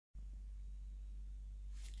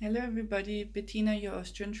Hello everybody, Bettina, your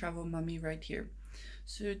Austrian travel mummy right here.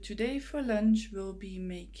 So today for lunch we'll be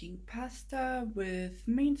making pasta with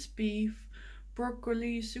minced beef,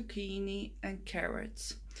 broccoli, zucchini and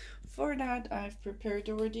carrots. For that I've prepared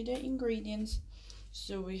already the ingredients.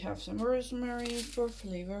 So we have some rosemary for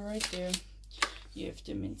flavor right there. You have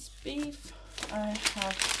the minced beef. I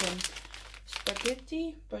have some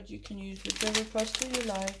spaghetti, but you can use whichever pasta you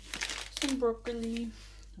like. Some broccoli,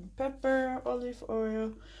 some pepper, olive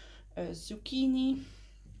oil, zucchini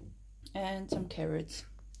and some carrots.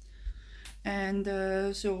 And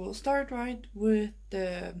so we'll start right with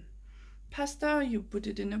the pasta. You put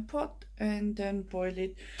it in a pot and then boil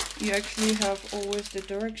it. You actually have always the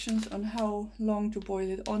directions on how long to boil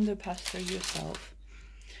it on the pasta yourself.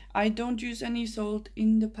 I don't use any salt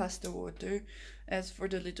in the pasta water. As for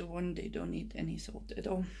the little one, they don't need any salt at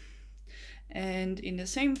all. And in the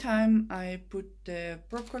same time I put the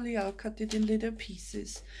broccoli. I'll cut it in little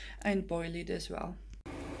pieces and boil it as well.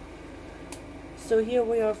 So here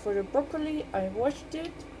we are for the broccoli. I washed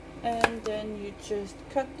it and then you just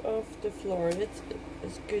cut off the florets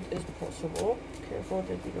as good as possible. Careful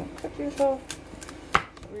that you don't cut yourself.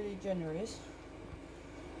 It's really generous.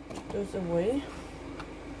 Put those away.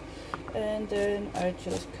 And then I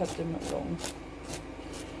just cut them along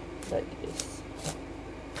like this.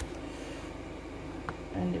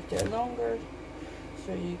 And if they're longer,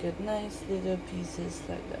 so you get nice little pieces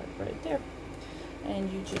like that right there.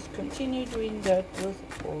 And you just continue doing that with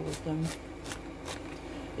all of them.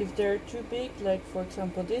 If they're too big, like for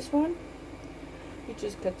example this one, you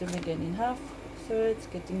just cut them again in half, so it's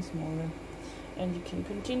getting smaller. And you can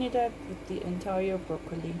continue that with the entire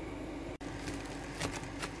broccoli.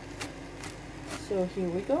 So here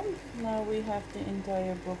we go. Now we have the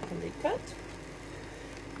entire broccoli cut.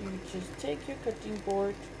 You just take your cutting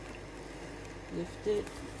board, lift it,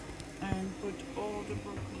 and put all the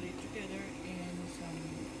broccoli together in some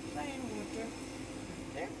plain water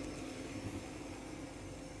right there.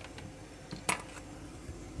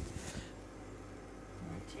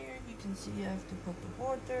 Right here you can see you have to put the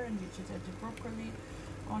water and you just add the broccoli.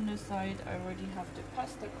 On the side I already have the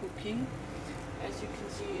pasta cooking. As you can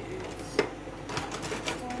see it's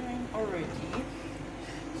boiling already.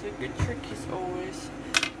 So a good trick is always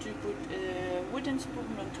to put a wooden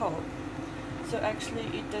spoon on top. So actually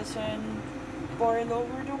it doesn't boil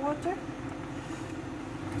over the water.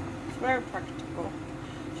 It's very practical,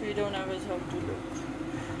 so you don't always have to look.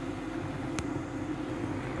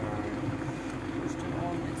 Push them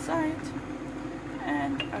all inside,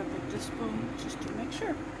 and I put the spoon just to make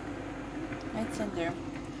sure it's in there.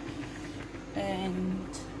 And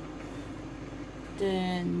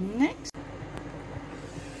then next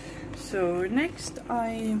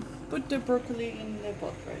I put the broccoli in the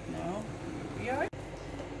pot right now.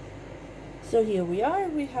 So here we are,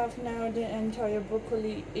 we have now the entire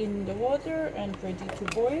broccoli in the water and ready to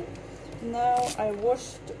boil. Now I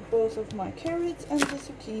washed both of my carrots and the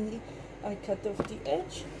zucchini. I cut off the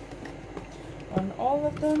edge on all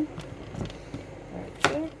of them, right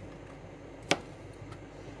there.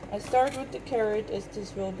 I start with the carrot as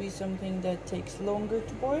this will be something that takes longer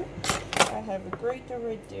to boil. I have a grater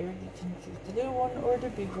right there, you can choose the little one or the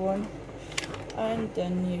big one, and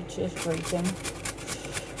then you just grate them.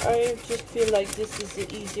 I just feel like this is the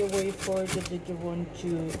easier way for the little one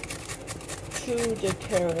to chew the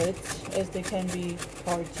carrots, as they can be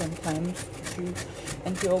hard sometimes to chew,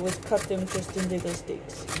 and to always cut them just in little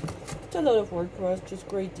sticks. It's a lot of work for us. Just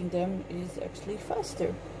grating them is actually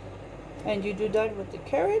faster. And you do that with the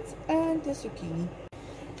carrots and the zucchini.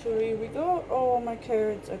 So here we go, all my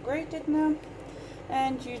carrots are grated now,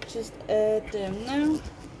 and you just add them now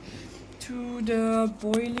to the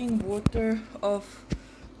boiling water of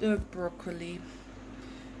the broccoli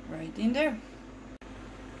right in there.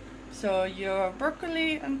 So your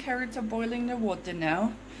broccoli and carrots are boiling the water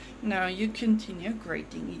now. Now you continue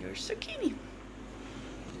grating your zucchini.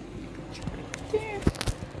 Put it right there.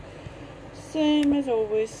 Same as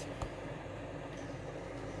always.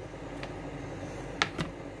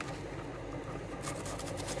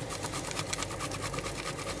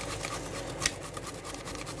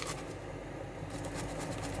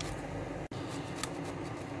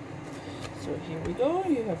 So here we go,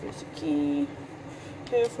 you have your zucchini.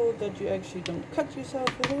 Careful that you actually don't cut yourself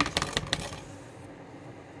with it.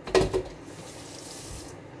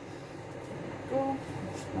 Go,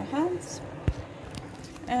 wash my hands.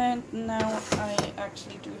 And now I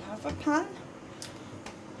actually do have a pan.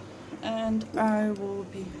 And I will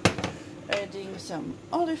be adding some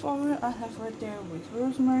olive oil I have right there with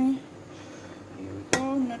rosemary. Here we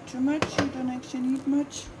go, not too much, you don't actually need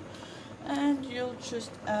much. And you'll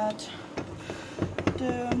just add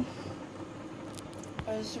the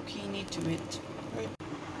zucchini to it. Right.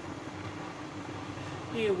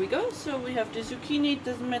 Here we go. So we have the zucchini. It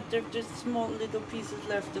doesn't matter if there's small little pieces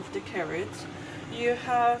left of the carrots. You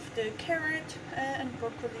have the carrot and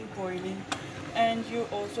broccoli boiling, and you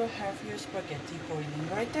also have your spaghetti boiling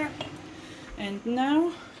right there. And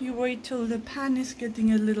now you wait till the pan is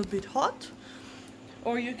getting a little bit hot,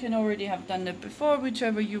 or you can already have done it before,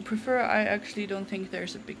 whichever you prefer. I actually don't think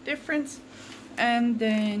there's a big difference. And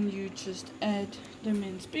then you just add the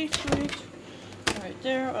minced beef to it right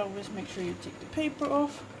there. Always make sure you take the paper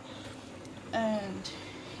off. And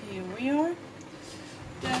here we are.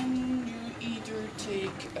 Then you either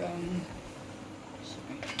take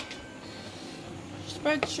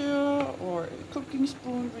spatula or a cooking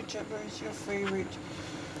spoon, whichever is your favorite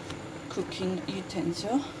cooking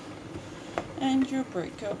utensil, and you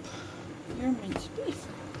break up your minced beef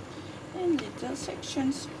in little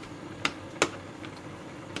sections.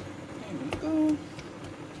 There we go.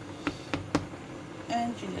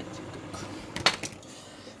 And you let it cook.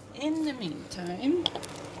 In the meantime,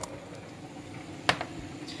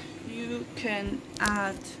 you can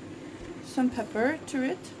add some pepper to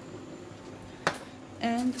it,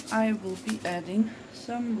 and I will be adding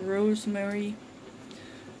some rosemary.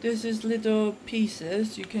 This is little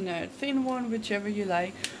pieces. You can add thin one, whichever you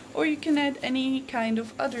like, or you can add any kind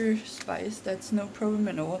of other spice. That's no problem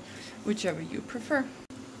at all, whichever you prefer.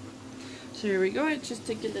 So here we go. I just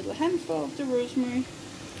take a little handful of the rosemary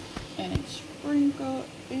and sprinkle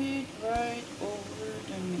it right over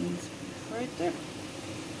the minced beef right there,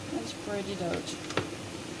 and spread it out.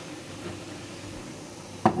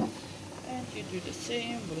 And you do the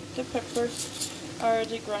same with the peppers. I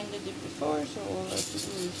already grinded it before, so all I have to do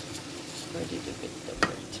is spread it a bit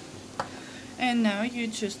over it. And now you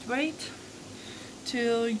just wait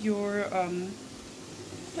till your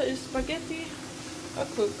spaghetti are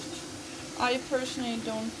cooked. I personally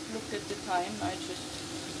don't look at the time, I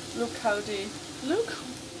just look how they look.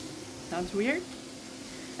 Sounds weird.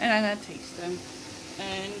 And then I taste them.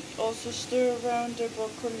 And also stir around the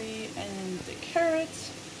broccoli and the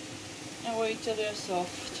carrots and wait till they're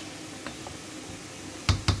soft.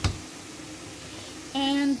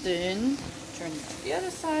 And then turn it on the other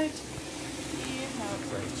side. You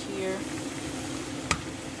have right here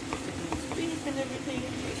the minced beef and everything.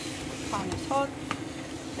 The pan is hot.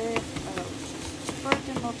 Then I'll just spread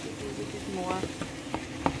them up a little bit more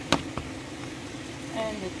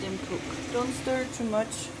and let them cook. Don't stir too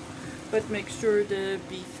much, but make sure the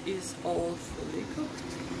beef is all fully cooked.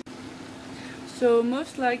 So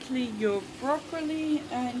most likely your broccoli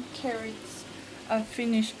and carrots are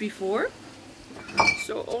finished before.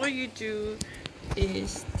 So all you do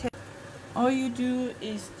is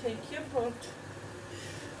take your pot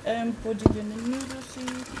and put it in the noodle seed.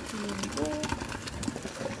 Here we go.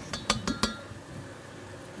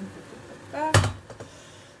 And put the pot back.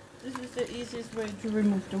 This is the easiest way to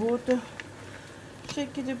remove the water.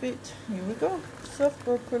 Shake it a bit. Here we go. Soft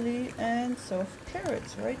broccoli and soft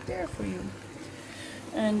carrots right there for you.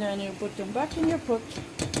 And then you put them back in your pot.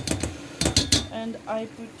 And I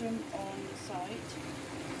put them on the side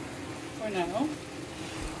for now.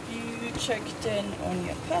 You check then on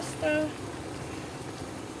your pasta.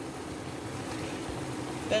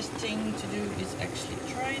 Best thing to do is actually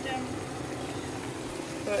try them.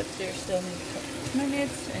 But they're still in a couple of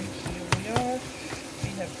minutes, and here we are. We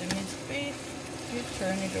have the minced beef. You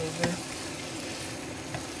turn it over.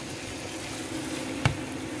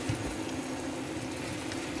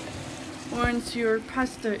 Once your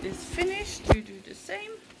pasta is finished, you do the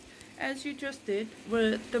same as you just did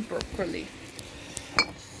with the broccoli.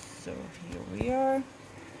 So here we are.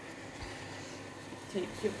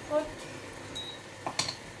 Take your pot.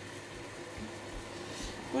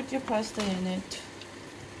 Put your pasta in it.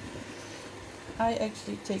 I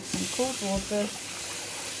actually take some cold water,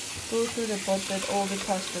 go through the pot that all the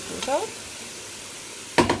pasta goes out,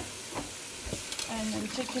 and then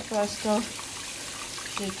take your pasta,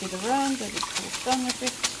 shake it around, let it cool down a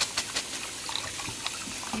bit,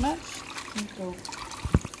 match, and go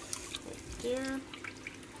right there.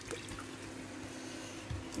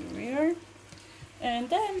 Here we are. And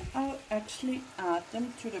then I'll actually add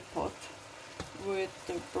them to the pot with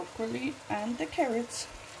the broccoli and the carrots.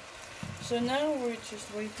 So now we're just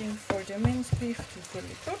waiting for the minced beef to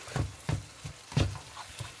fully cook.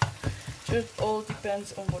 It all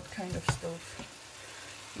depends on what kind of stove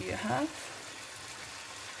you have.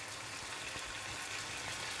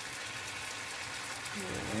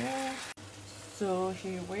 Here we are. So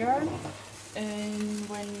here we are. And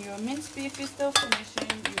when your minced beef is still finishing,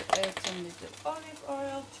 you add some little olive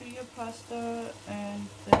oil to your pasta and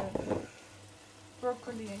the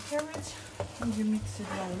broccoli and carrots, and you mix it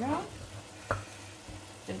all around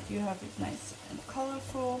that you have it nice and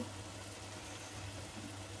colorful.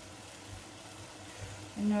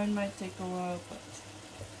 I know it might take a while, but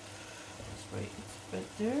this way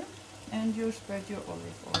it's better. And you spread your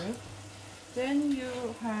olive oil. Then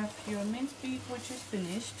you have your minced beef, which is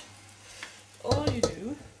finished. All you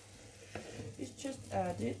do is just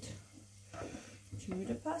add it to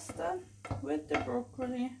the pasta with the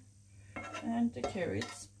broccoli and the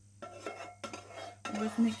carrots.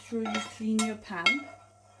 Always make sure you clean your pan,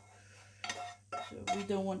 so we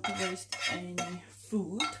don't want to waste any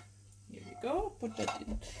food. Here we go, put that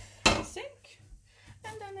in the sink,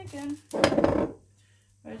 and then again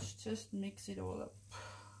let's just mix it all up.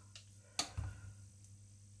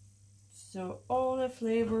 So all the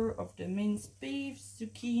flavor of the minced beef,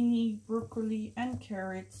 zucchini, broccoli and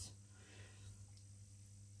carrots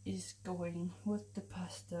is going with the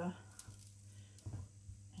pasta.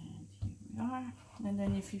 And here we are. And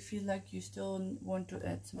then if you feel like you still want to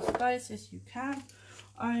add some spices, you can.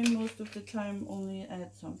 I most of the time only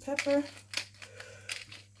add some pepper.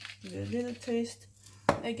 Give it a little taste.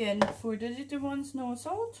 Again, for the little ones, no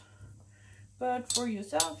salt. But for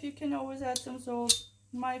yourself, you can always add some salt.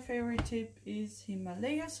 My favorite tip is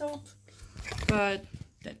Himalaya salt, but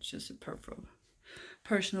that's just a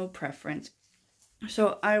personal preference.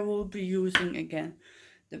 So I will be using again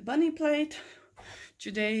the bunny plate.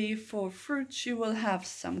 Today for fruits you will have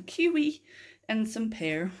some kiwi and some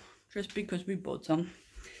pear, just because we bought some.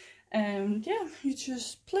 And yeah, you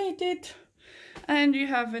just plate it and you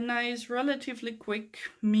have a nice, relatively quick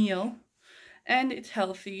meal. And it's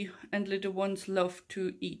healthy, and little ones love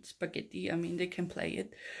to eat spaghetti. I mean, they can play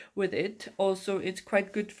it with it. Also, it's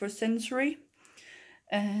quite good for sensory.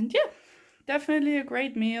 And yeah, definitely a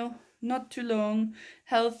great meal. Not too long,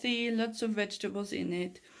 healthy, lots of vegetables in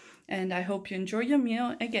it. And I hope you enjoy your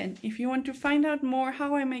meal. Again, if you want to find out more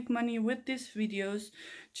how I make money with these videos,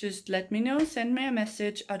 just let me know, send me a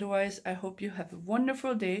message. Otherwise, I hope you have a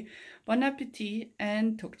wonderful day. Bon appetit,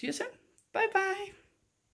 and talk to you soon. Bye bye.